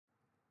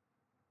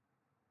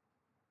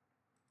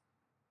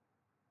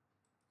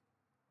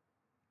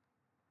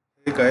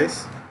Hey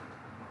guys,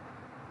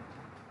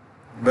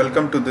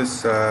 welcome to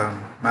this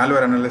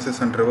malware analysis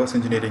and reverse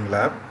engineering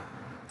lab.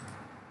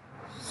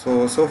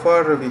 So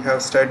far we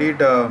have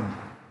studied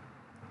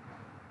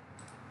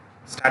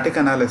static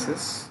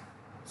analysis.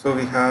 So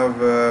we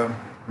have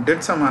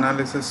did some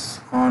analysis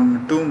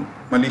on two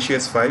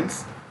malicious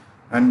files,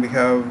 and we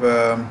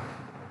have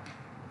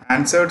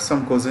answered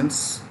some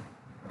questions,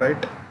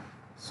 right?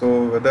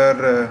 So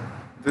whether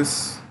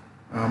this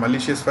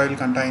malicious file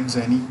contains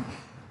any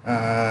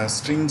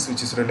strings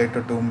which is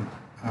related to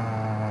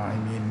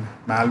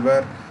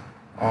malware,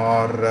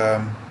 or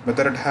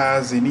whether it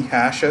has any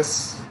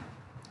hashes.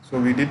 So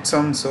we did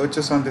some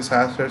searches on these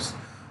hashes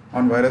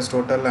on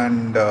VirusTotal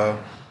and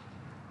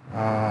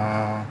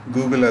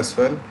Google as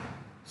well.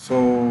 So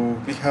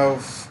we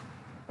have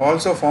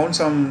also found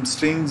some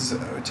strings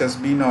which has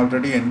been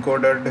already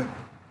encoded.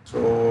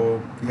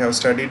 So we have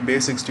studied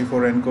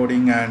base64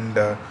 encoding and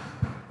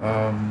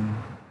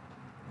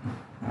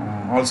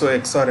also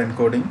XOR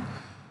encoding.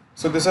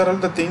 So these are all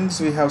the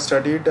things we have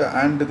studied,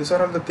 and these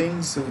are all the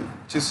things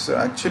which is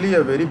actually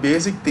a very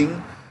basic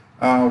thing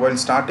while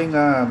starting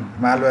a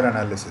malware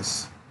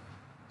analysis.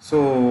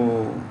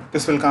 So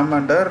this will come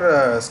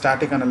under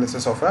static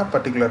analysis of a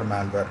particular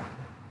malware.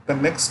 The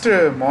next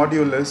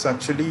module is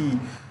actually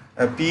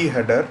a P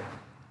header,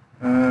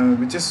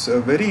 which is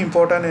very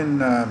important in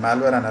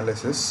malware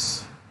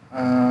analysis.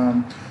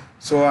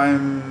 So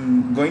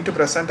I'm going to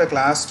present a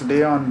class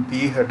today on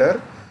P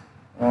header,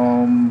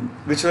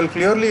 which will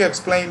clearly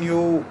explain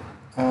you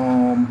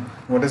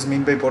what is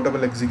meant by portable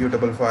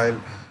executable file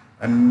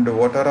and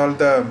what are all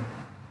the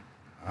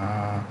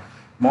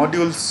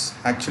modules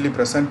actually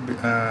present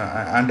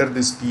under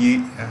this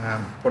P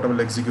portable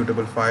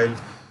executable file.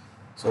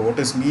 So what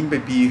is mean by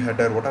P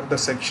header, what are the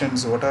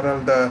sections, what are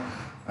all the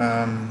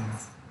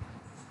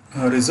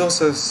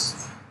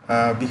resources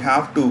we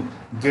have to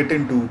get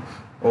into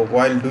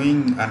while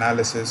doing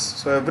analysis.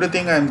 So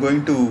everything I am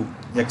going to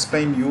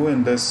explain you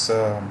in this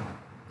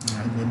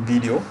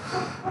video.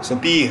 So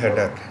P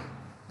header,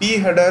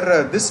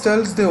 this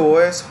tells the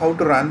OS how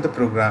to run the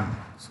program.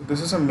 So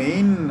this is a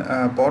main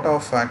part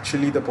of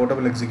actually the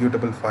portable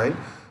executable file.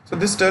 So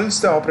this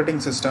tells the operating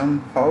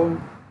system how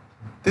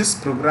this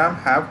program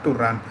have to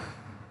run.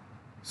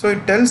 So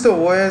it tells the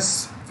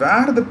OS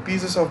where the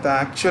pieces of the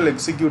actual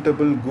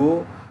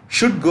executable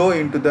should go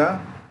into the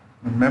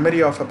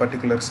memory of a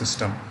particular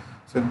system.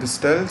 So this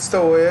tells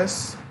the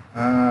OS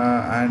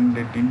and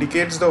it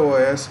indicates the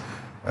OS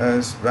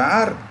as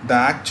where the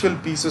actual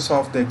pieces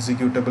of the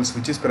executables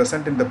which is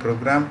present in the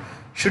program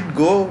should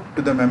go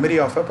to the memory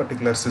of a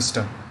particular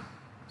system.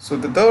 So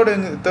the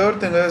third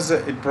thing is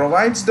it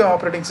provides the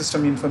operating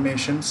system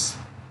informations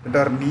that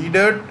are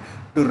needed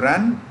to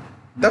run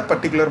the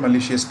particular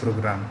malicious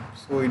program.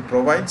 So it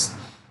provides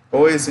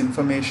OS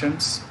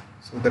informations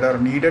so that are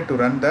needed to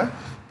run the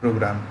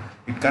program.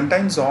 It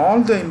contains all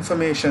the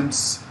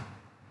informations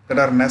that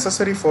are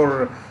necessary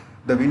for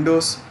the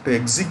Windows to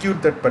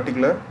execute that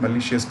particular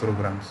malicious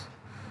programs.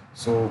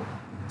 So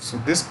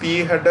this P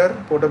header,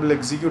 portable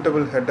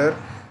executable header,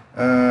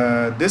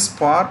 this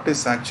part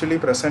is actually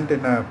present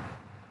in a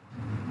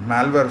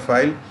malware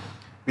file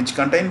which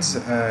contains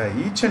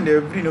each and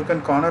every nook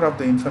and corner of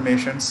the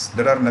informations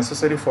that are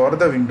necessary for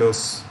the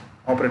Windows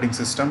operating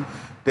system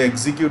to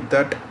execute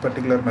that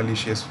particular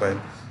malicious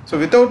file. So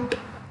without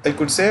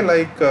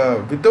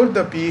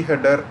the P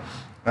header,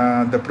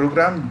 the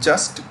program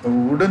just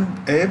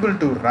wouldn't able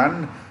to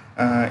run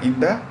in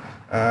the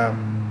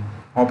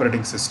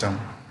operating system.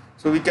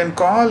 So we can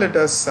call it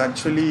as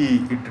actually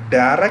it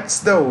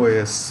directs the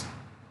OS.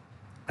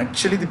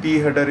 Actually the P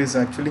header is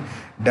actually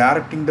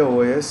directing the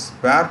OS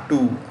where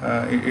to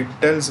it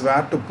tells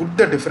where to put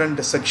the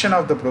different section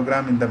of the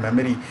program in the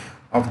memory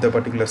of the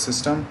particular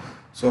system.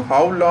 So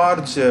how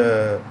large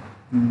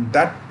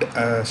that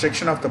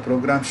section of the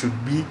program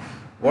should be,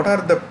 what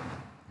are the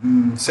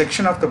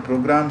section of the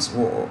programs,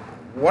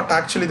 what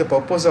actually the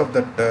purpose of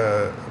that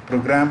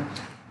program,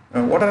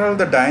 what are all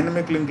the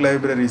dynamic link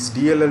libraries,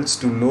 DLLs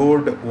to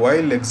load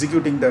while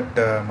executing that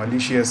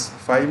malicious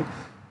file,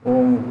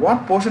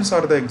 what portions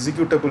are the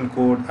executable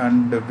code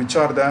and which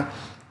are the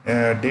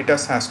data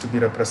has to be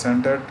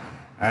represented,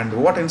 and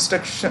what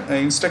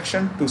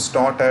instruction to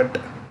start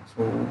at.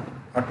 So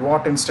at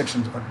what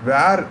instructions,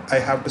 where I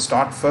have to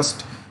start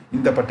first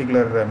in the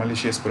particular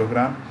malicious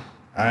program.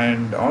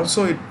 And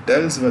also it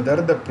tells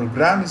whether the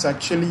program is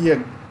actually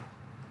a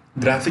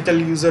graphical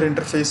user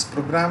interface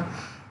program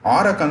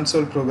or a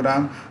console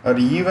program or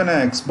even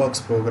a Xbox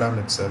program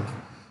itself.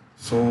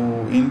 So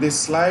in this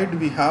slide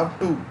we have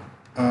to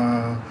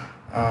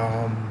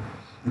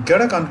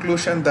get a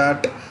conclusion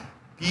that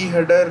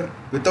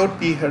without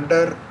P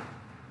header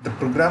the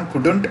program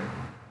couldn't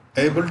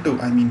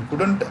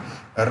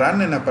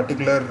run in a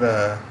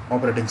particular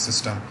operating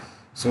system.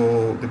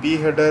 So the P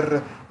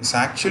header is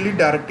actually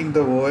directing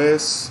the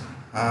OS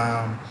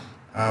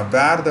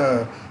where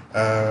the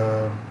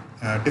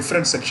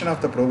different section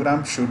of the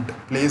program should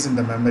place in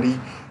the memory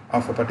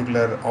of a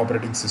particular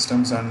operating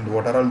systems, and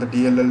what are all the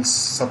DLLs,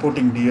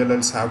 supporting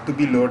DLLs have to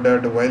be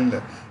loaded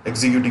while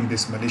executing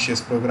this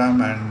malicious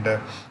program, and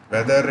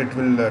whether it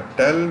will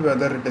tell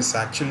whether it is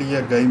actually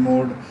a GUI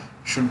mode,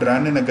 should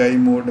run in a GUI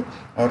mode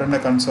or in a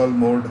console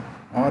mode,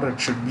 or it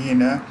should be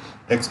in a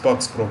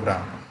Xbox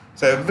program.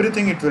 So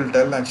everything it will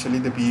tell actually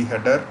the PE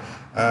header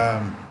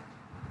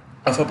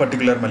of a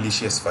particular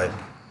malicious file.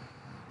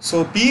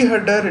 So PE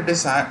header,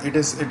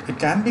 it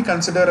can be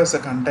considered as a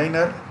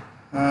container.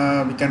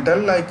 We can tell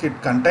like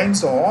it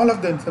contains all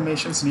of the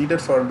informations needed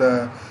for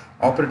the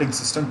operating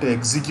system to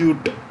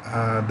execute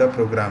the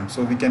program.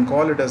 So we can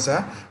call it as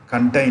a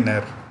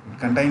container. It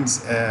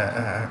contains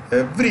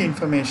every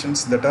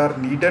informations that are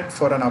needed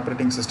for an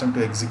operating system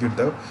to execute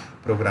the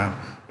program.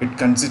 It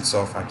consists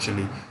of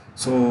actually.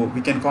 So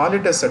we can call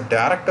it as a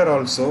director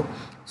also.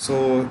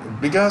 So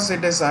because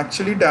it is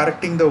actually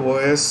directing the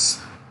OS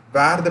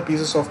where the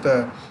pieces of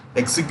the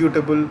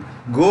executable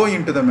go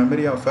into the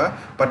memory of a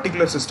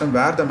particular system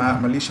where the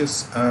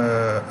malicious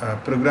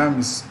program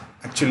is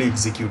actually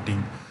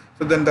executing.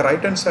 So then the right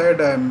hand side,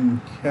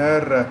 I'm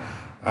here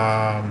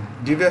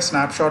give you a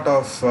snapshot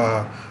of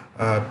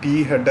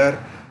PE header.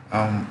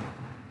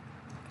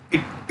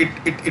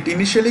 It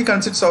initially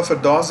consists of a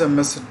DOS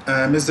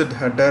MZ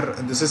header.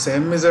 This is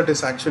MZ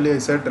is actually, I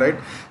said, right?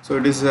 So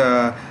it is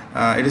a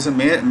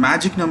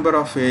magic number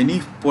of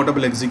any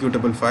portable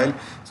executable file.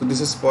 So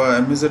this is for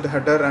MZ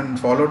header, and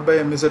followed by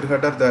MZ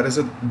header there is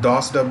a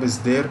DOS stub is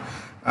there,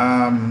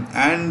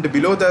 and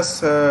below this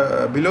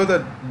below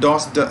the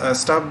DOS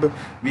stub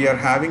we are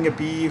having a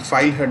PE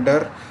file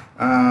header,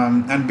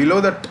 and below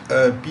that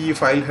PE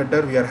file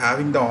header we are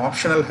having the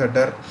optional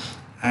header.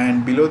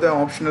 And below the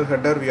optional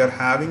header we are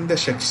having the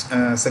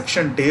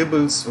section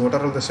tables, what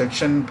are all the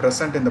section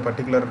present in the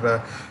particular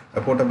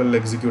portable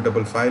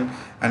executable file,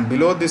 and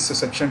below this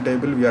section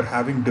table we are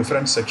having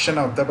different section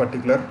of the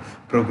particular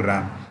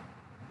program.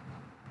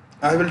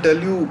 I will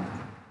tell you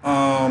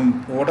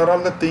what are all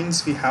the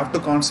things we have to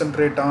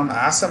concentrate on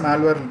as a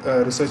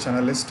malware research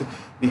analyst.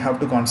 We have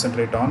to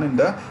concentrate on in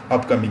the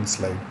upcoming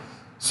slide.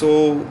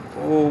 So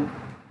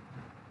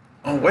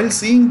while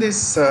seeing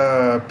this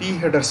PE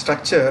header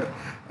structure,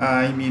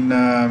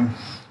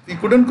 we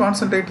couldn't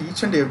concentrate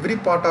each and every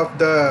part of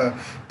the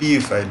PE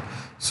file.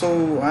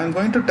 So I'm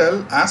going to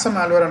tell, as a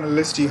malware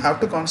analyst, you have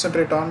to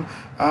concentrate on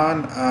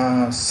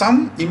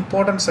some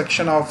important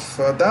section of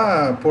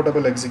the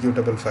portable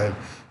executable file.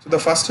 So the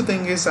first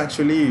thing is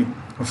actually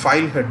a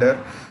file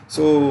header.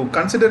 So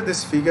consider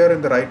this figure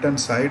in the right hand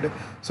side.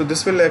 So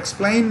this will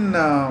explain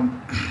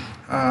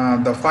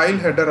the file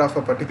header of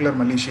a particular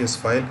malicious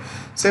file.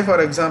 Say for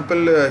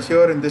example,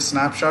 here in this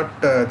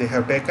snapshot they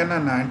have taken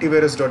an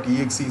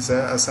antivirus.exe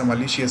as a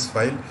malicious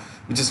file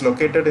which is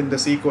located in the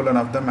C colon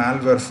of the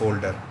malware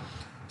folder.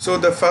 So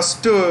the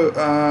first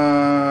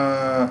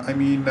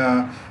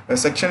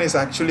section is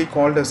actually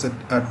called as a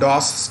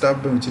DOS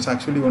stub, which is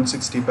actually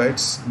 160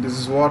 bytes. This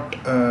is what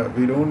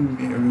we don't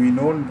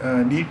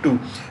need to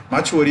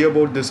much worry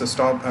about this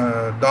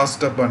DOS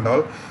stub and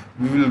all.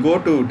 We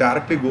will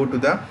directly go to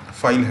the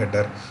file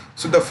header.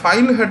 So the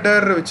file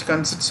header, which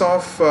consists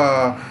of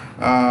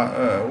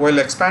while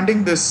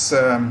expanding this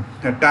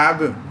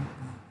tab,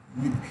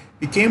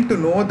 we came to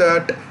know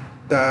that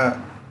the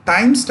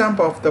timestamp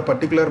of the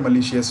particular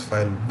malicious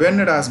file,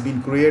 when it has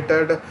been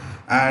created,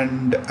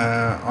 and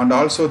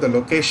also the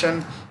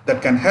location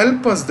that can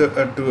help us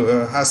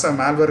as a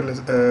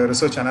malware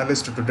research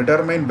analyst to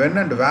determine when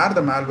and where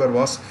the malware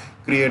was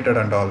created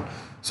and all.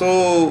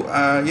 So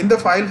in the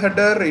file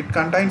header, it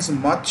contains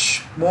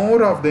much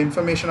more of the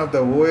information of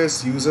the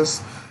OS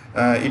users.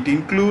 It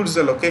includes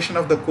the location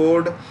of the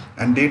code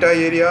and data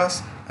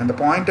areas and the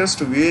pointers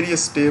to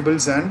various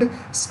tables and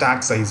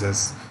stack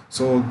sizes.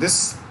 So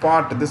this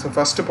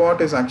first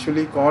part is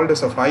actually called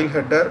as a file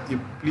header. You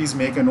please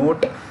make a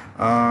note.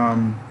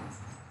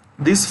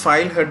 This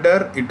file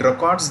header, it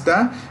records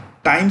the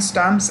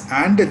timestamps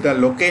and the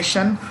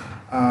location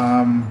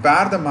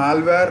where the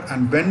malware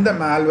and when the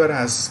malware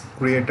has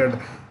created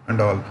and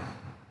all.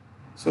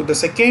 So the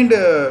second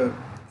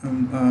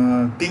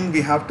thing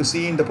we have to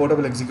see in the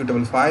portable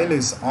executable file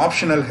is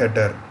optional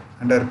header.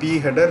 Under PE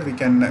header we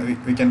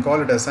can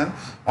call it as an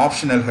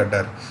optional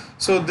header.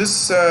 So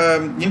this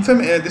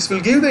this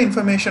will give the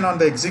information on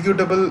the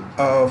executable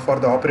for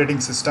the operating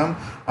system,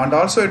 and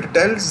also it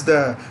tells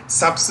the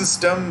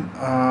subsystem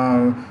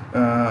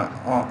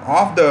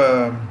of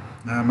the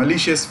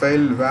malicious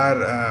file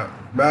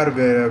where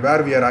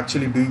we are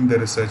actually doing the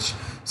research.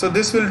 So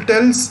this will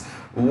tells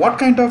what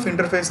kind of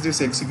interface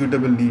this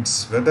executable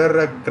needs, whether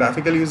a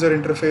graphical user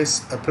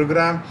interface, a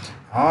program,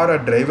 or a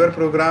driver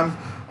program,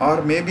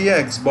 or maybe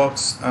a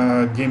Xbox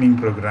gaming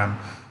program.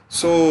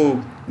 So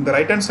in the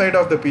right hand side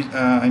of the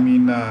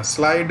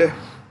slide,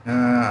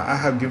 I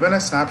have given a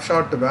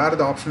snapshot where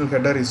the optional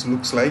header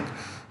looks like.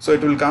 So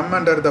it will come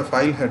under the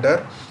file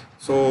header.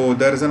 So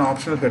there is an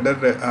optional header.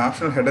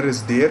 Optional header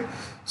is there.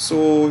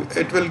 So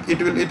it will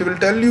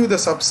tell you the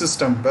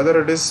subsystem,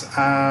 whether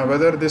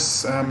whether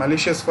this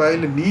malicious file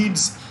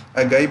needs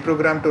a GUI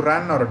program to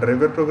run, or a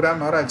driver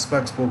program, or a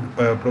Xbox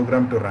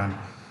program to run.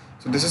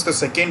 So this is the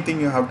second thing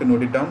you have to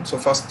note it down. So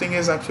first thing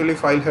is actually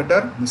file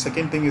header. The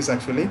second thing is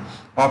actually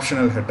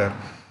optional header.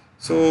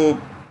 So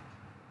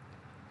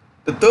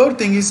the third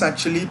thing is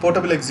actually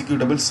portable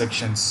executable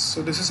sections.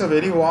 So this is a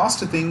very vast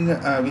thing.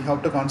 We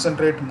have to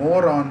concentrate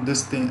more on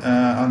this thing,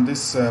 on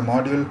this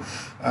module,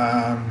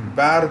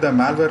 where the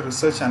malware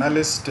research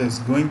analyst is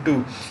going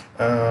to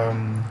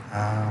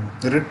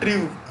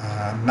retrieve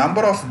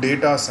number of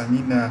data. I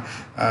mean,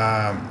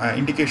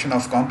 indication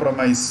of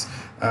compromise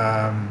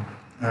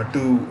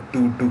to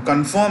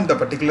confirm the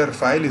particular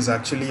file is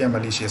actually a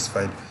malicious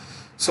file.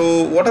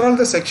 So what are all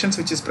the sections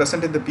which is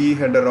present in the PE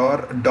header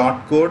are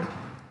 .code,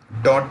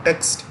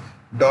 .text,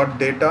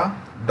 .data,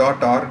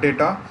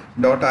 .rdata,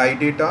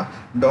 .idata,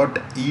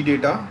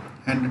 .edata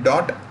and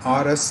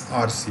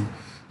 .rsrc.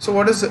 So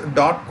what is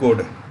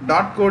 .code?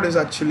 .code is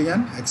actually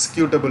an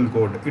executable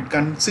code. It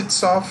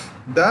consists of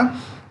the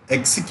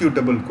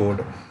executable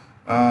code,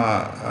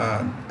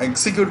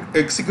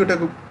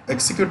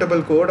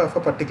 executable code of a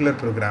particular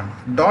program.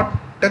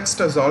 .text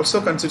is also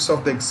consists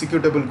of the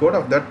executable code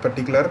of that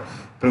particular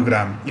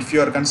program. If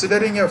you are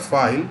considering a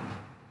file,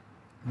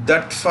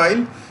 that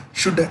file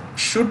should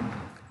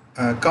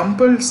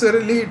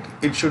compulsorily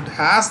it should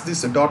has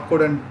this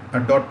 .code and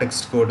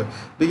 .text code,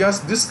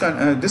 because this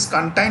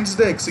contains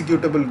the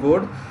executable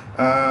code.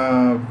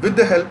 With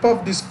the help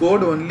of this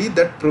code only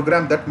that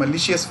program, that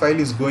malicious file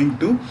is going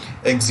to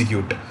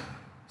execute.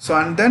 So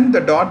and then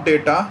the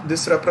 .data,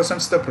 this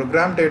represents the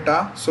program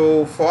data.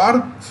 So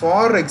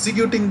for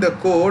executing the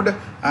code,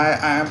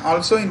 I am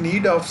also in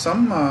need of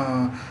some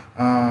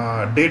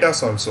data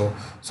also.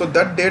 So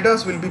that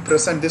data will be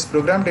present, this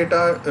program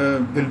data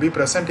will be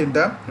present in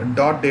the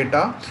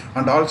 .data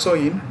and also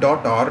in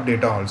 .r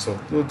data also.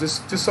 So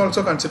this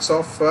also consists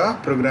of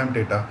program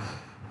data.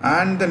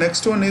 And the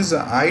next one is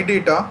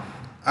idata.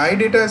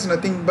 Idata is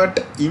nothing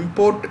but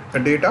import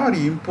data or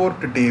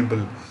import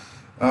table.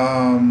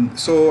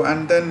 So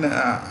and then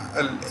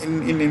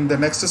in the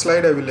next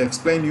slide I will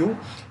explain you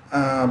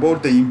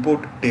about the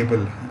import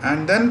table.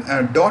 And then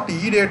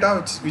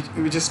 .edata,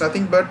 which is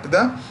nothing but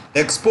the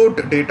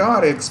export data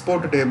or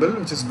export table,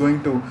 which is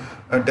going to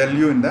tell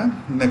you in the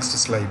next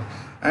slide.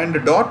 And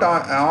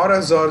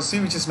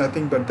 .rsrc, which is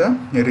nothing but the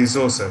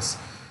resources.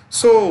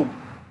 So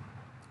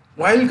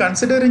while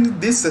considering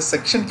this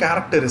section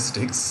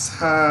characteristics,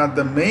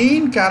 the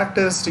main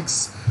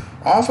characteristics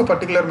of a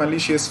particular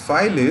malicious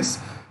file is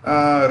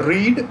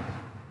read.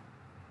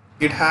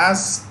 It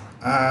has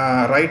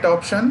write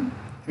option.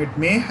 It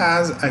may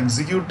has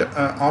execute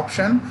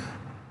option.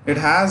 It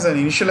has an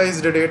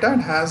initialized data.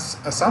 It has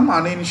some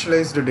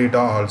uninitialized data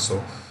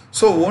also.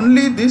 So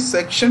only these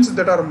sections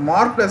that are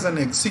marked as an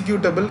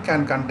executable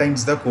can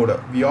contains the code.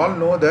 We all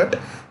know that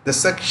the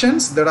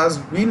sections that has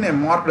been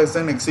marked as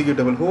an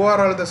executable. Who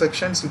are all the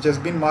sections which has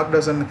been marked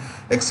as an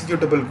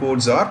executable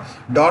codes are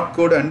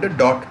 .code and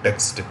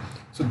 .text.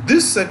 So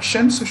these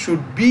sections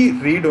should be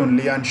read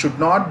only and should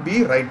not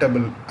be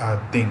writable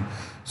thing.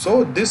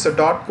 So this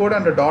 .code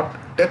and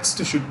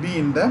 .text should be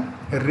in the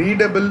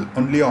readable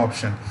only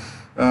option.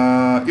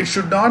 It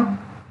should not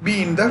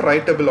be in the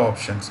writable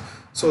options.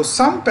 So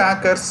some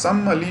packers,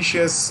 some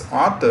malicious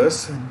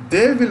authors,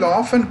 they will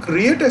often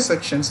create a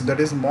sections that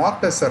is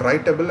marked as a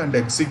writable and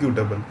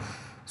executable.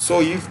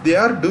 So if they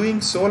are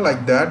doing so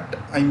like that,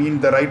 I mean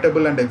the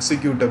writable and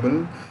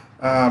executable,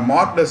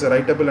 marked as a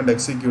writable and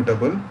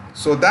executable,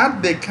 so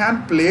that they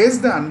can place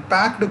the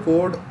unpacked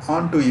code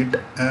onto it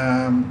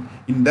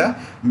in the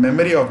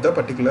memory of the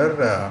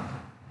particular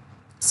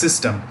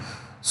system.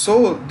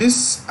 So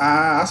this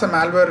as a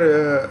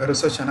malware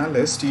research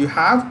analyst, you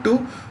have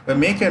to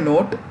make a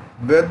note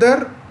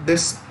whether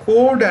this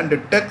code and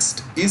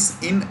text is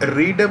in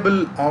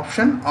readable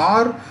option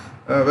or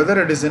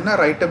whether it is in a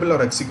writable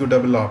or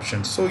executable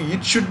option. So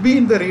it should be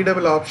in the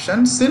readable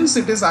option, since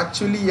it is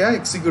actually a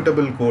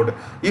executable code.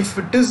 If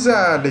it is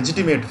a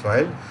legitimate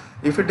file,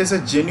 if it is a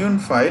genuine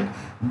file,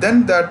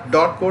 then that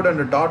 .code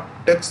and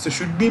 .text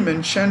should be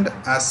mentioned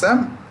as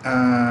a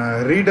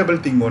readable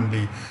thing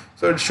only.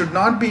 So it should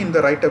not be in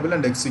the writable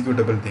and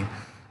executable thing.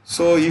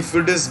 So if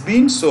it has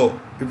been so,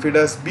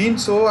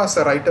 as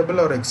a writable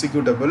or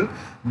executable,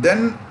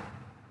 then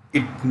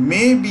it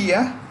may be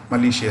a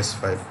malicious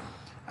file.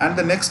 And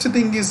the next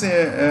thing is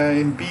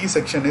in PE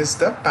section is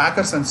the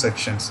packers and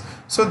sections.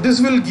 So this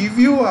will give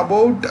you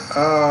about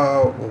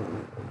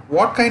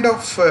what kind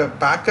of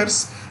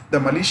packers the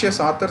malicious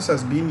authors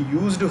has been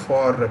used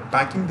for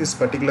packing this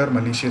particular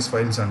malicious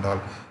files and all.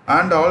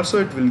 And also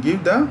it will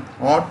give the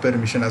auth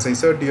permission. As I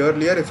said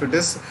earlier, if it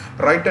is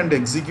write and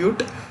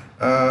execute,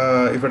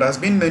 if it has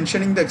been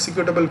mentioning the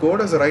executable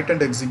code as a write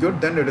and execute,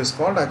 then it is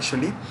called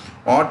actually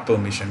auth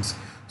permissions.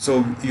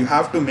 So you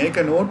have to make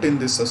a note in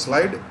this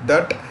slide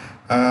that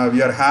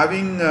we are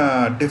having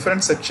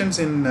different sections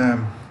in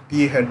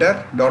PE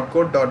header,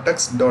 .code,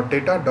 .text,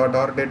 .data,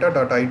 .rdata,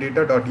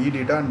 .idata,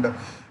 .edata and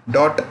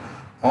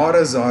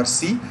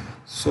 .rsrc.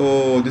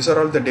 So these are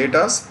all the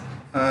datas.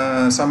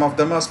 Some of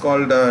them are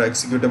called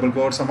executable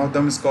code, some of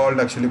them is called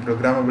actually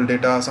programmable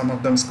data, some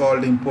of them is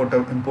called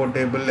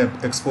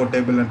importable,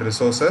 exportable and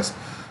resources.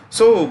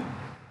 So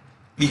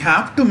we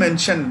have to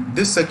mention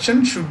this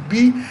section should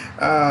be,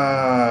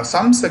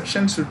 some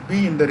section should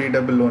be in the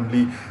readable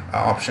only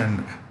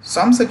option,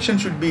 some section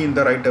should be in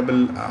the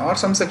writable, or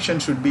some section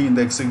should be in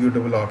the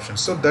executable option.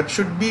 So that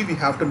should be, we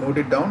have to note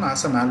it down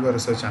as a malware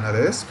research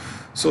analyst.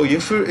 So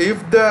if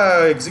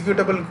the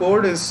executable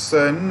code is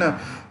in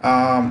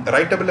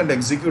writable and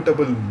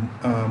executable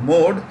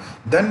mode,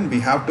 then we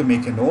have to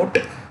make a note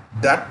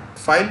that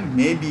file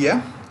may be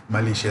a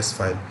malicious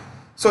file.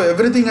 So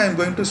everything I am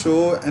going to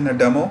show in a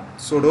demo,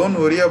 so don't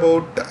worry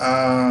about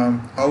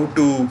how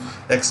to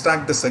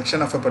extract the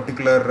section of a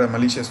particular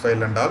malicious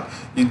file and all.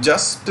 You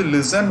just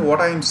listen what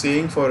I am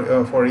saying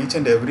for each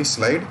and every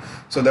slide.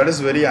 So that is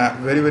very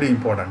very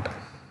important,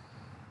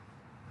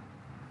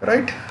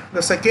 right?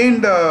 The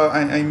second,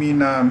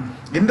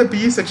 in the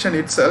PE section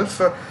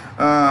itself,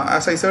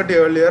 as I said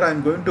earlier, I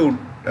am going to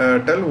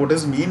tell what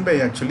is mean by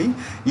actually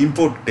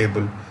import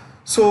table.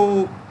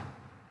 So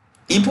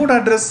import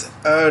address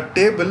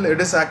table,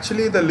 it is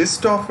actually the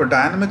list of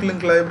dynamic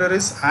link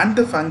libraries and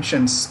the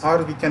functions,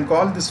 or we can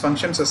call these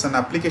functions as an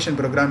application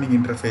programming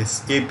interface,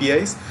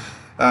 APIs.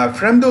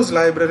 From those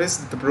libraries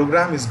the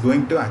program is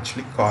going to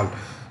actually call.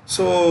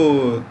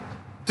 So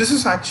this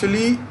is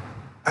actually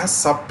as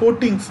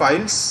supporting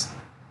files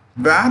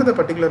where the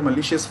particular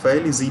malicious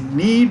file is in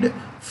need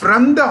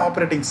from the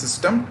operating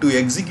system to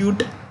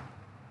execute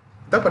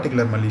the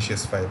particular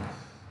malicious file.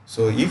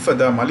 So if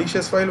the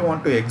malicious file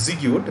want to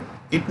execute,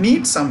 it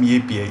needs some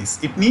APIs,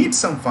 it needs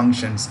some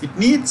functions, it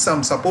needs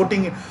some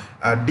supporting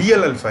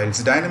DLL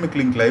files, dynamic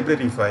link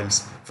library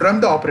files from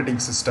the operating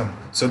system,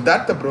 so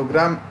that the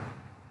program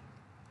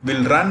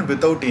will run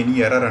without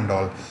any error and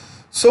all.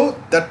 So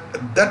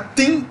that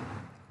thing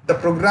the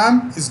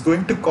program is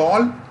going to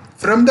call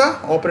from the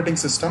operating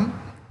system.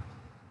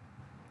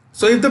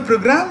 So if the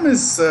program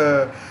is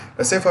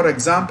say for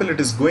example it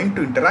is going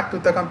to interact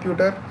with the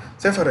computer,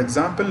 say for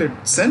example it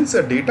sends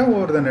a data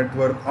over the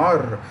network,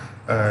 or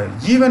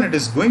even it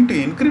is going to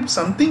encrypt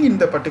something in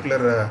the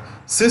particular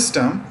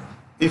system,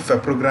 if a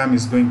program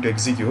is going to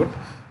execute.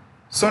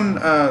 So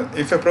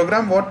if a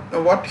program,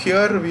 what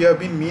here we have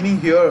been meaning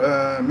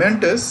here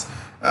meant is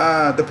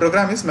the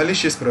program is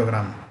malicious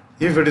program.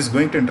 If it is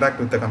going to interact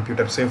with the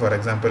computer, say for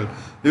example,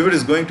 if it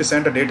is going to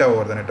send a data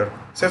over the network,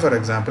 say for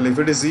example, if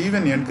it is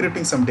even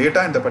encrypting some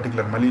data in the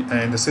particular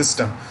in the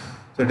system,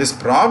 so it is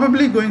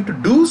probably going to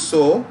do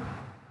so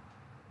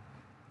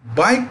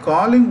by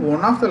calling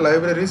one of the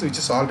libraries which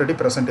is already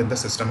present in the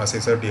system, as I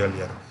said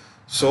earlier.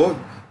 So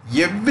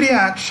every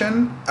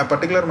action a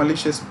particular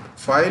malicious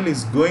file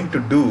is going to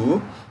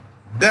do,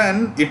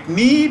 then it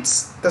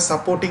needs the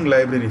supporting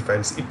library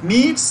files, it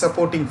needs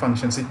supporting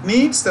functions, it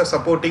needs the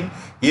supporting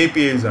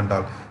APIs and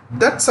all.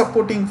 That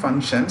supporting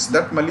functions,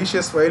 that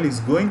malicious file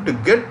is going to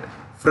get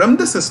from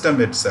the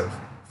system itself.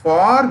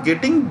 For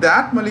getting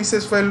that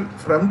malicious file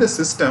from the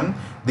system,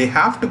 they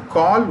have to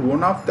call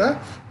one of the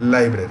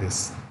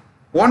libraries,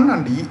 one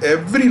and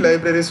every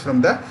libraries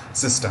from the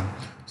system.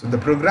 So the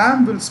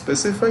program will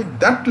specify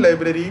that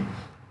library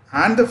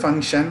and the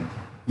function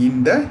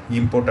in the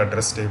import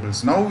address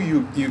tables. Now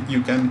you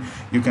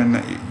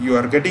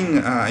are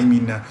getting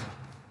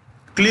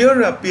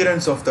clear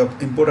appearance of the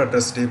import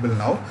address table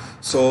now.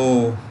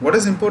 So what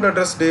is import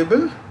address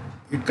table?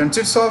 It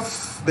consists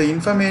of the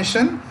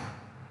information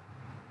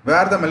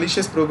where the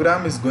malicious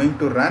program is going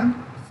to run.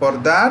 For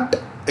that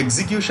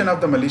execution of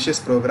the malicious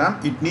program,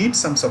 it needs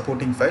some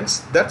supporting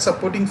files. That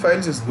supporting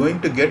files is going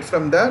to get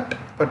from that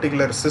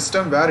particular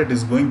system where it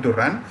is going to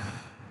run,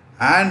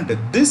 and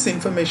this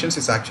information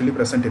is actually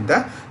present in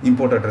the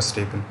import address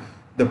table.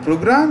 The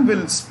program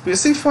will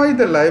specify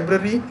the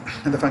library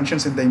and the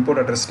functions in the import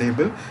address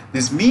table.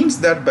 This means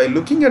that by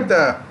looking at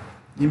the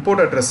import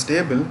address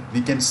table,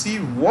 we can see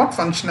what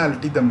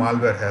functionality the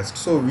malware has.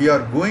 So we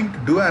are going to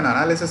do an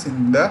analysis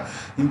in the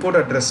import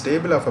address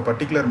table of a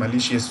particular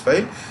malicious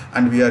file,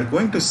 and we are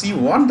going to see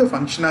what the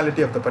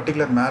functionality of the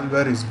particular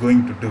malware is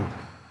going to do.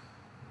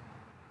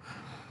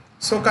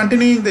 So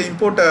continuing the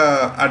import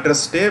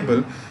address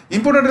table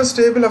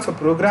of a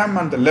program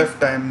on the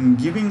left, I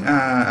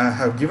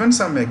have given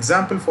some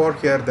example for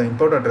here the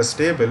import address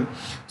table.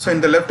 So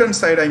in the left hand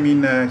side,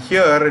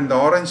 here in the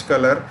orange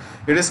color,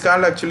 it is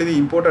called actually the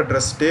import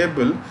address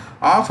table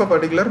of a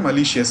particular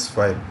malicious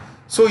file.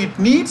 So it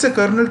needs a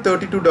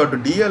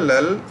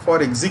kernel32.dll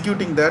for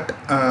executing that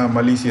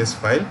malicious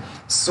file.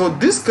 So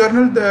this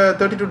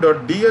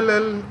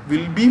kernel32.dll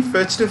will be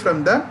fetched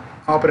from the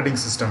operating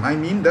system,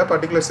 the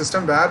particular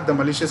system where the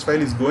malicious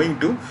file is going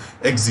to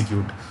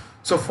execute.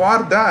 So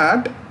for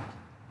that,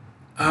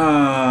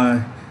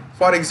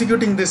 for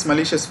executing this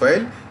malicious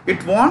file,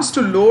 it wants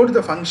to load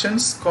the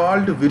functions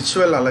called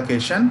virtual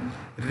allocation,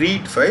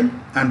 read file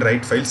and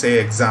write file, say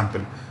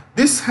example.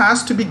 This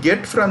has to be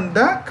get from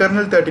the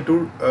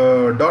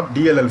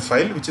kernel32.dll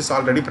file which is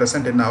already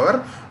present in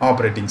our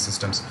operating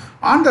systems.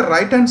 On the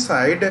right hand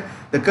side,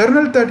 the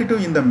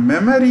kernel32 in the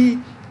memory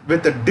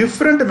with the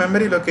different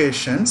memory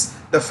locations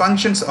the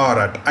functions are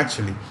at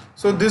actually.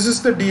 So this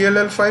is the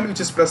DLL file which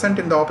is present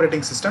in the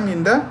operating system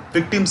in the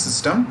victim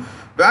system,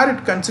 where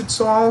it consists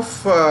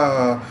of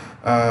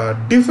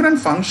different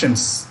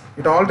functions.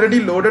 It already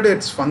loaded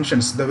its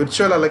functions, the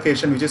virtual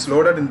allocation which is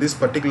loaded in this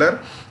particular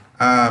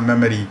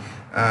memory,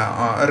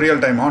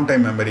 real-time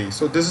on-time memory.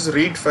 So this is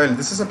read file,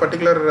 this is a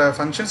particular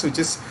functions which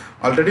is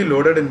already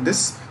loaded in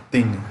this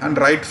thing, and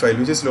write file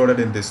which is loaded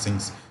in these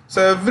things.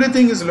 So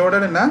everything is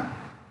loaded in a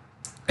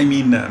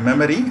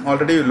memory,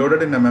 already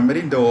loaded in a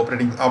memory in the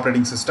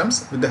operating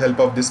systems with the help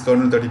of this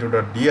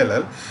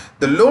kernel32.dll.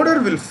 The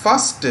loader will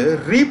first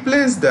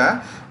replace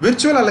the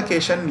virtual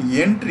allocation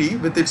entry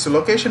with its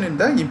location in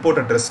the import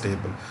address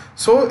table.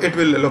 So it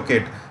will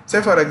locate,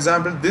 say for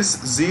example, this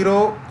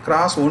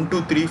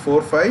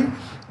 0x12345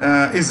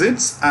 is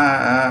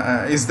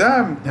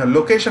the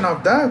location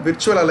of the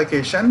virtual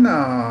allocation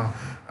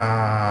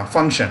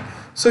function.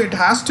 So it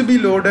has to be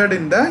loaded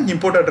in the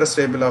import address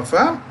table of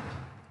a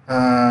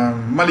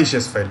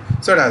malicious file.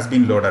 So it has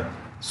been loaded.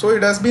 So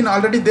it has been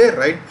already there,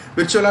 right?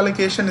 Virtual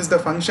allocation is the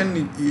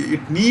function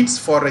it needs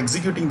for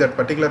executing that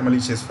particular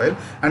malicious file,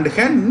 and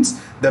hence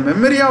the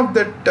memory of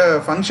that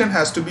function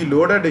has to be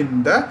loaded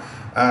in the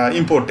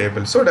import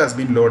table. So it has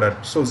been loaded.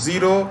 So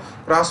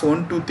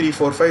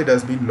 0x12345 it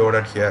has been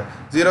loaded here.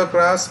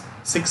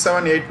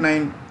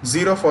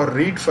 0x67890 for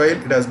read file,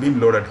 it has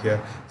been loaded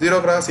here.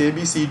 0x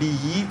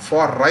ABCDE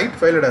for write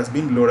file, it has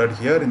been loaded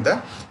here in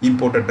the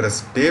import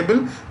address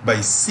table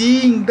by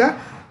seeing the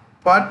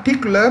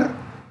particular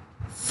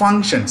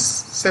functions.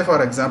 Say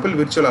for example,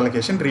 virtual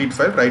allocation, read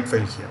file, write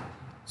file here.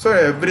 So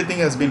everything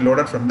has been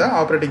loaded from the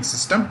operating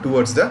system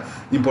towards the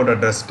import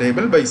address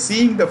table by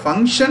seeing the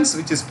functions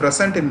which is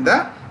present in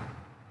the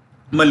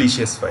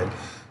malicious file.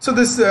 So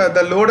this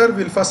the loader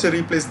will first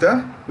replace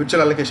the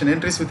virtual allocation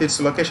entries with its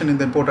location in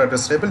the import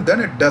address table.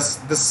 Then it does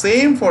the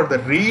same for the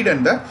read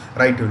and the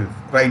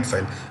write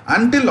file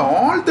until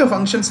all the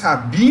functions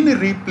have been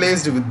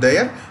replaced with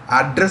their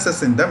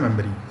addresses in the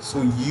memory.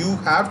 So you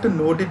have to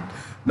note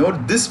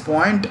this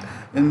point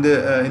in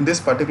this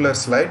particular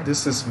slide.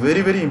 This is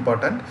very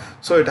important.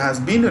 So it has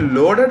been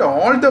loaded,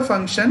 all the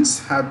functions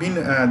have been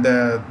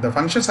the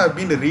functions have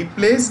been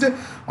replaced,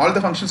 all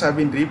the functions have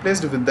been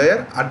replaced with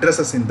their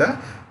addresses in the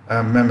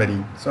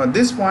memory. So at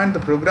this point the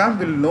program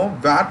will know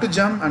where to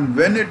jump and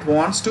when it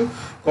wants to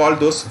call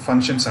those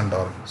functions and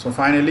all. So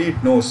finally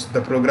it knows,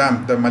 the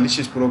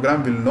malicious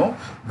program will know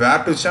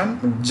where to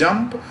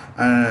jump.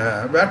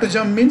 Where to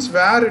jump means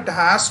where it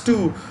has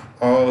to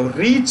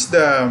reach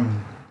the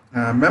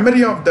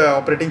memory of the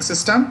operating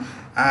system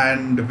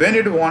and when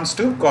it wants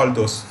to call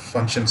those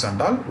functions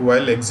and all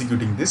while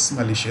executing this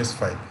malicious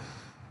file.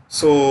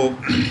 So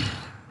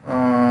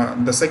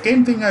the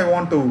second thing I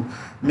want to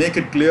make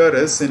it clear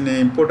is in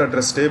import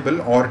address table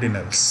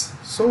ordinals.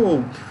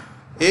 So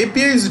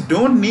APIs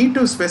don't need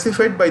to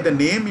specify it by the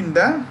name in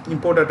the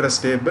import address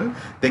table.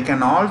 They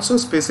can also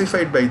specify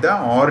it by the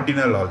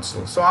ordinal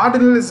also. So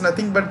ordinal is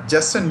nothing but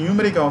just a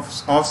numeric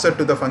offset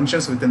to the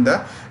functions within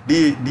the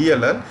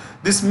DLL.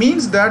 This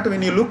means that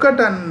when you look at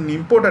an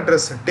import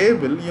address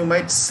table, you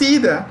might see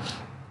the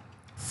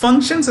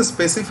functions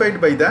specified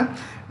by the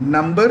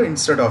number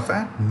instead of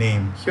a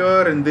name.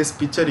 Here in this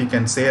picture you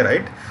can say,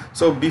 right?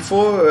 So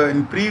before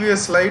in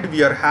previous slide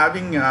we are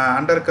having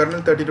under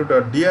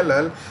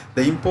kernel32.dll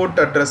the import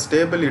address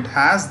table, it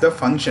has the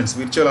functions,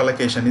 virtual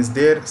allocation is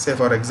there, say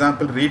for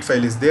example read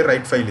file is there,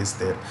 write file is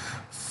there.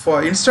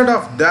 For instead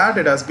of that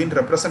it has been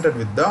represented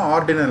with the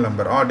ordinal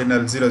number,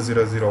 ordinal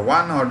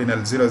 0001,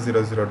 ordinal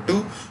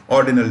 0002,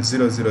 ordinal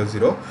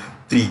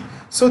 0003.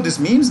 So this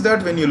means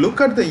that when you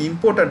look at the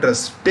import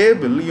address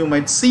table, you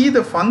might see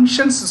the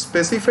functions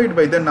specified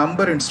by the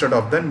number instead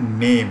of the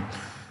name.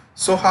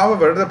 So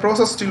however, the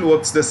process still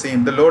works the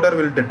same. The loader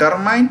will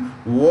determine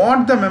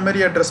what the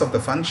memory address of the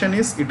function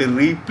is. It will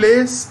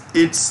replace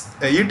it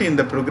in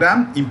the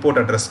program import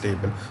address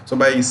table. So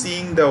by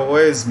seeing the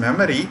OS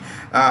memory,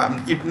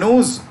 it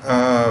knows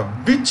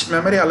which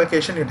memory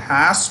allocation it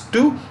has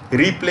to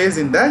replace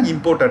in the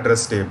import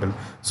address table.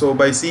 So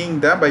by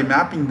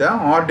mapping the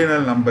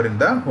ordinal number in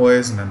the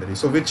OS memory.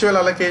 So virtual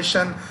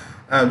allocation,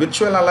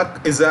 virtual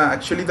alloc is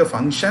actually the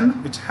function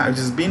which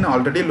has been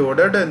already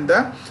loaded in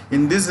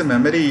this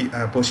memory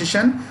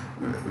position,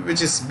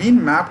 which is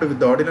been mapped with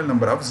the ordinal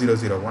number of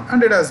 001,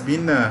 and it has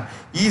been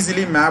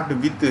easily mapped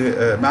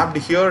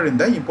here in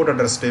the import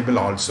address table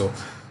also.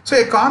 So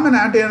a common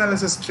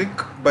anti-analysis trick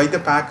by the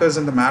packers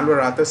and the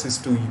malware authors is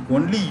to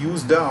only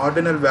use the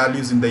ordinal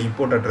values in the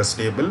import address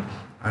table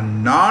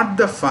and not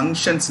the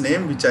function's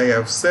name, which I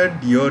have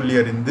said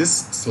earlier in this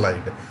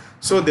slide.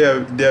 So they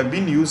have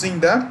been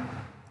using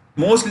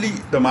mostly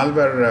the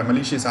malware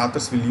malicious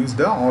authors will use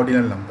the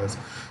ordinal numbers.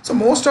 So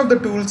most of the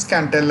tools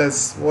can tell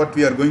us what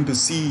we are going to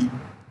see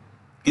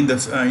in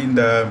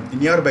the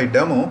nearby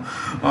demo.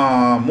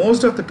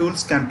 Most of the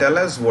tools can tell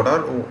us what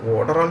are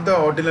all the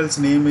ordinals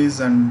name is,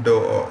 and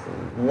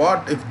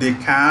what if they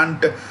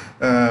can't,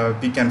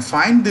 we can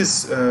find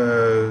this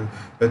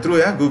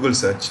through a Google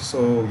search.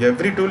 So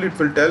every tool it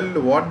will tell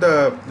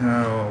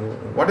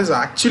what is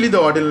actually the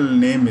ordinal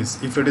name is.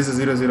 If it is a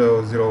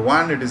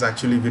 0001, it is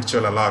actually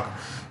virtual alloc.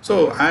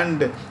 So,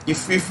 and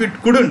if it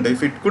couldn't,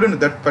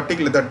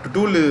 that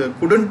tool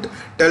couldn't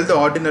tell the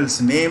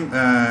ordinal's name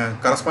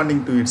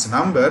corresponding to its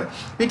number,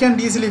 we can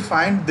easily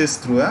find this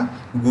through a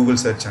Google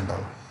search and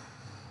all.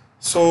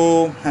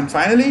 So, and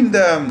finally in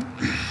the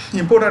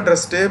import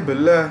address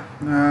table,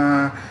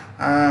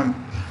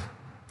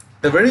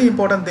 the very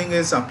important thing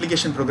is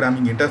application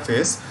programming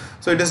interface.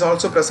 So it is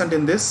also present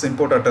in this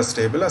import address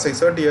table. As I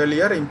said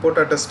earlier, import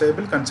address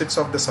table consists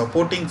of the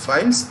supporting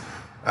files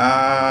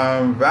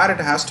where it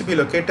has to be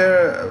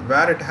located,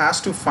 where it has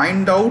to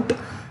find out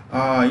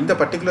in the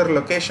particular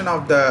location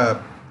of the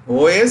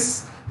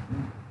OS,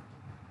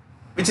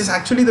 which is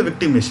actually the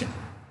victim machine.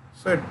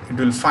 So it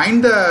will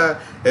find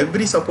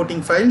every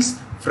supporting files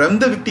from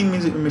the victim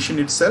machine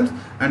itself,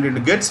 and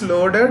it gets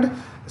loaded.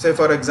 Say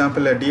for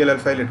example a DLL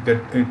file,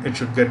 it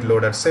should get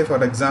loaded. Say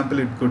for example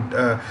it could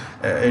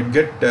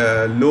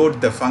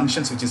load the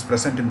functions which is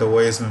present in the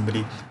OS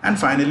memory, and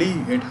finally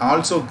it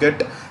also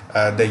get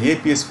the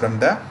APIs from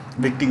the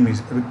victim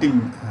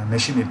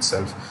machine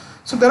itself.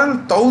 So there are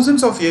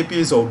thousands of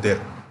APIs out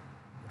there,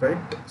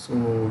 right? So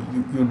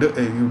you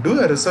do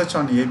a research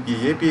on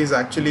API. API is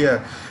actually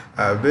a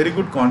very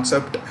good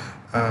concept.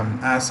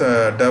 As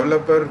a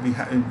developer,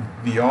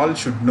 we all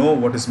should know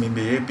what is mean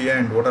by API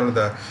and what are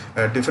the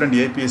different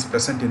APIs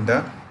present in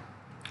the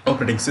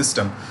operating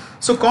system.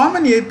 So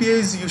common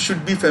APIs you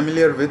should be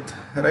familiar with,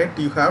 right?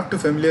 You have to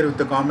familiar with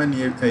the common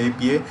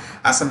API.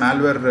 As a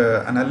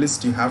malware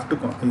analyst, you have to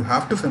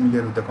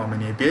familiar with the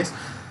common APIs.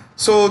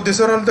 So these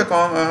are all the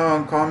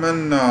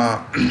common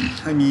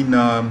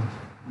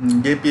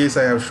APIs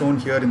I have shown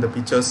here in the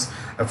pictures.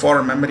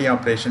 For memory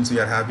operations, we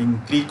are having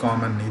 3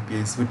 common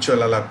APIs: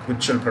 virtual alloc,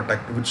 virtual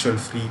protect, virtual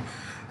free.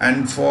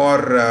 And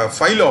for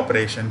file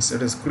operations,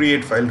 it is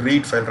create file,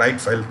 read file, write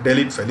file,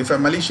 delete file. If a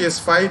malicious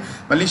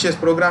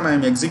program I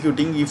am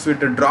executing, if it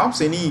drops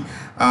any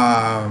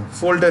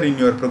folder in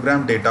your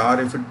program data,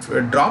 or if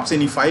it drops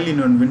any file in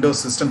your Windows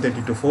System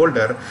 32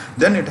 folder,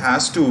 then it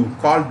has to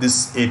call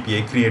this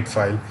API create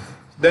file.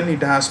 Then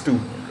it has to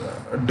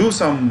do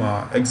some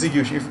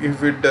execution.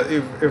 If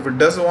it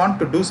does want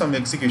to do some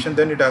execution,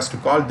 then it has to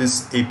call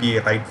this API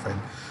write file.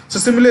 So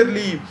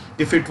similarly,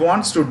 if it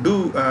wants to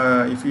do,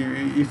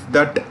 if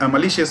that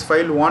malicious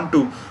file want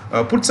to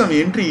put some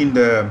entry in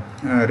the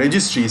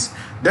registries,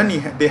 then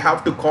they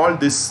have to call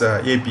this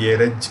API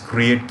reg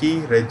create key,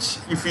 reg.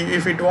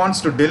 If it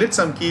wants to delete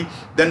some key,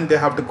 then they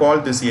have to call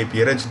this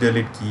API reg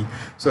delete key.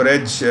 So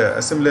reg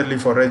similarly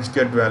for reg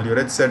get value,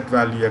 reg set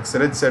value x,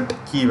 reg set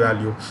key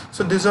value.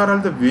 So these are all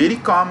the very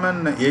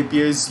common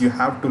APIs you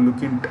have to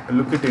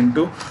look it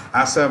into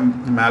as a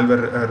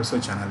malware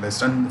research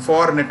analyst. And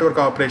for network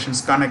operations,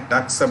 connect,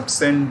 accept,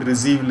 send,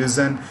 receive,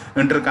 listen,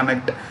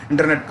 interconnect,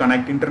 internet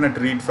connect, internet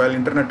read file,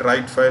 internet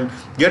write file,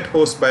 get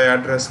host by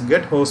address,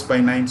 get host by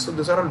name. So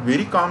these are all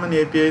very common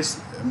APIs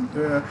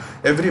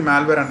every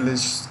malware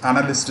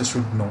analyst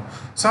should know.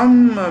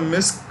 Some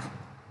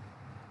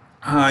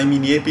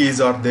APIs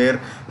are there: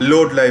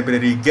 load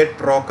library, get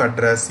proc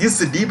address. Is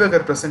the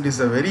debugger present is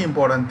a very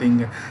important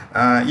thing.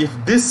 If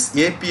this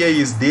API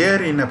is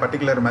there in a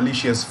particular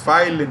malicious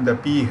file in the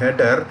P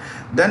header,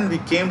 then we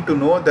came to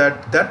know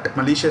that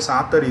malicious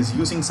author is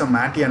using some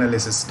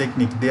anti-analysis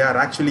technique. They are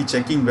actually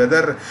checking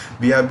whether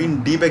we have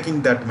been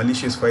debugging that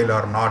malicious file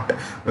or not,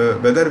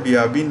 whether we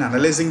have been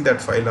analyzing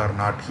that file or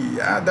not.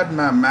 That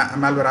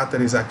malware author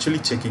is actually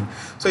checking.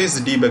 So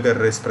is the debugger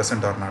is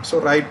present or not. So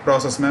write,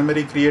 process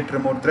memory, create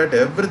remote thread,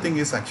 everything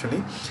is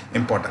actually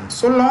important.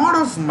 So a lot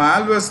of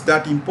malwares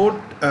that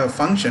import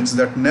functions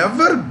that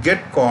never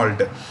get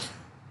called.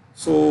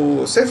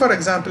 So say for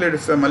example,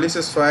 if a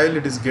malicious file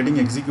it is getting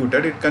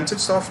executed, it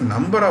consists of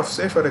number of,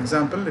 say for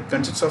example, it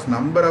consists of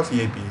number of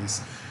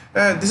APIs.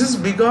 This is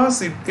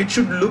because it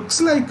should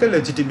looks like a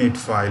legitimate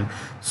file.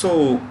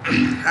 So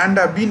and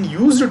have been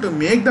used to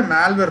make the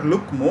malware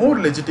look more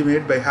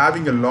legitimate by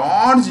having a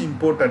large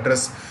import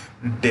address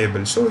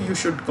table. So you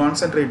should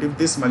concentrate if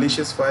this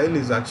malicious file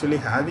is actually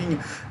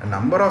having a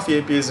number of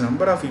APIs,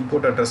 number of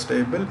import address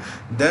table,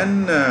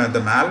 then the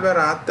malware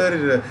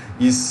author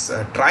is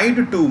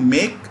tried to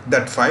make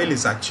that file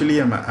is actually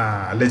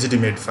a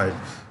legitimate file.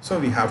 So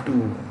we have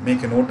to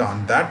make a note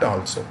on that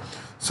also.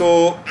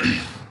 So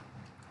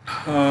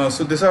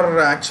so these are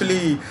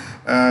actually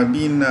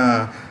been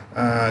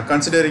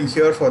considering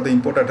here for the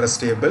import address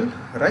table,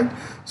 right?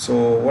 So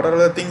what are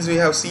the things we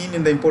have seen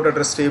in the import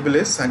address table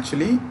is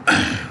actually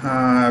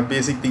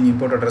basic thing,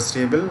 import address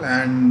table,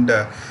 and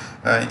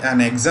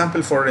an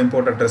example for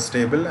import address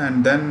table,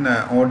 and then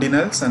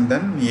ordinals, and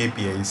then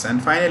APIs,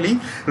 and finally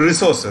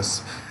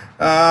resources.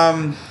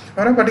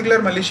 For a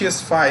particular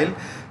malicious file,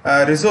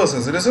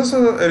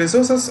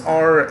 resources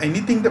are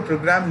anything the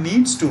program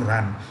needs to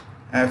run.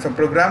 If a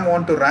program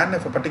want to run,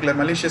 if a particular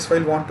malicious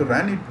file want to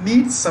run, it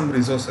needs some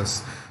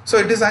resources. So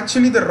it is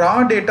actually the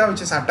raw data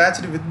which is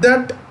attached with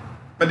that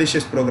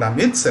malicious program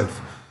itself.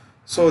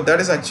 So that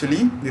is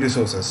actually the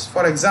resources.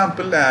 For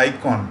example,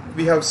 icon.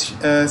 We have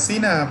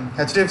seen a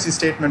HDFC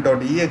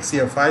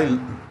statement.exe file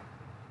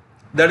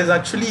that is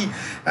actually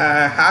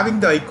having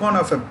the icon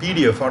of a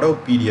PDF,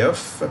 Adobe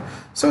PDF.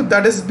 So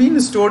that has been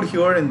stored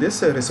here in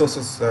this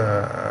resources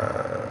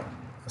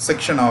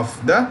section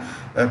of the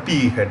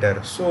PE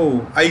header.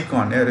 So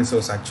icon, a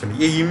resource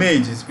actually, a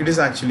image, it is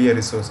actually a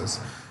resources.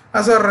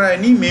 As are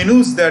any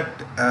menus that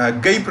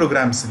GUI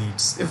programs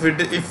needs. If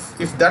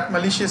that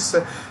malicious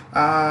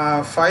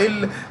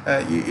file,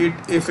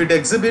 if it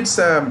exhibits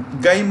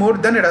GUI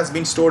mode, then it has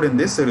been stored in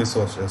this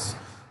resources.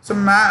 So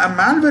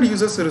malware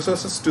uses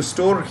resources to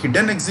store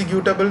hidden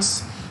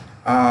executables.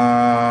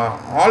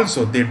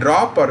 Also, they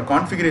drop or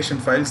configuration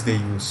files they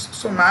use.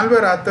 So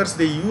malware authors,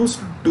 they used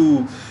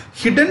to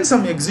hidden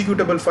some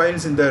executable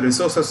files in the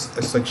resources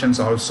sections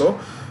also.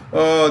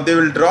 They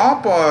will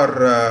drop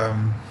or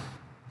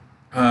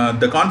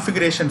the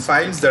configuration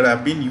files that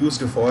have been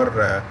used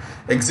for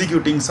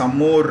executing some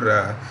more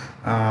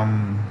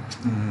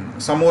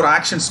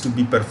actions to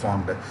be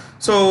performed.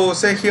 So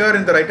say here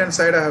in the right hand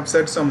side I have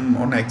said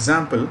one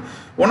example.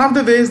 One of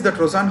the ways that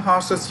Trojan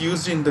horses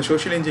used in the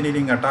social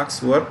engineering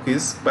attacks work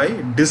is by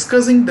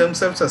discussing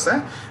themselves as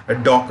a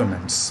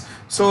documents.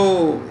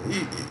 So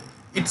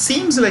it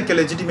seems like a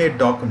legitimate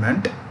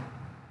document.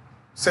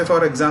 Say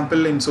for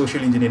example in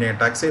social engineering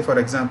attacks, say for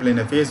example in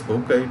a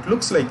Facebook, it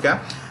looks like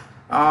a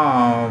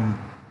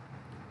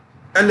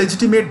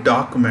legitimate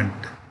document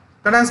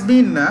that has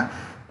been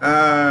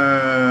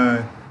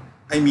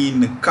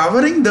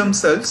covering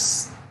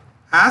themselves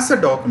as a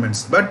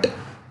documents, but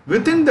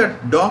within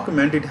that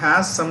document it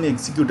has some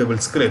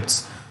executable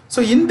scripts.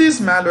 So in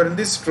this malware, in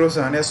this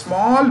Trojan, a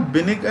small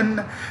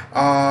benign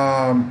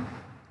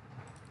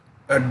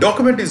a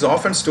document is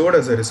often stored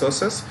as a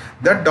resources.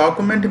 That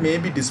document may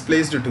be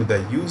displayed to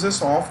the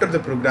users after the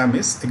program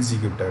is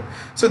executed.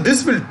 So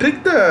this will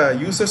trick the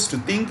users to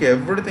think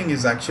everything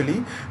is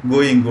actually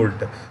going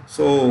good.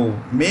 So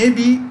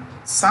maybe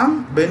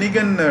some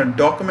benign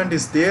document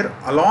is there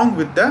along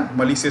with the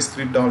malicious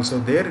script also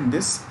there in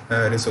this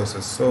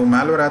resources. So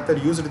malware author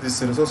used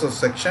this resources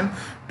section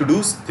to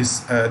do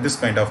this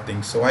kind of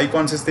thing. So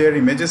icons is there,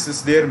 images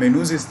is there,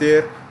 menus is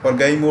there for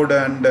GUI mode,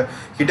 and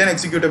hidden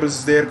executables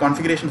is there,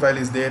 configuration file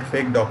is there,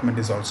 fake document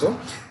is also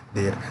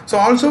there. So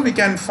also we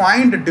can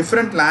find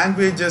different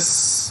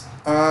languages.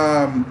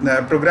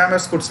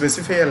 Programmers could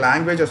specify a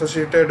language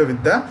associated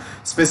with the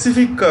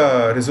specific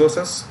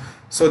resources,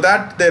 so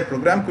that their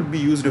program could be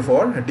used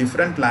for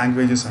different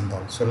languages and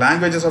all. So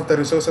languages of the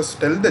resources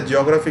tell the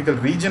geographical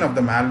region of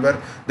the malware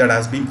that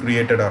has been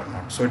created or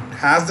not. So it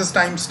has this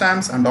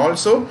timestamps and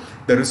also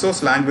the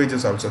resource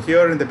languages also.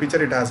 Here in the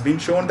picture it has been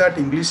shown that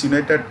English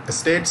United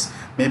States,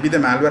 maybe the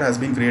malware has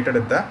been created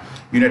at the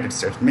United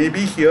States. Maybe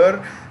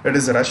here it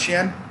is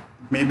Russian,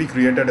 maybe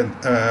created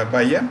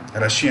by a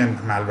Russian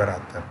malware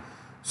author.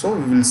 So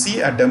we will see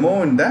a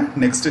demo in the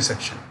next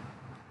section.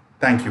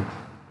 Thank you.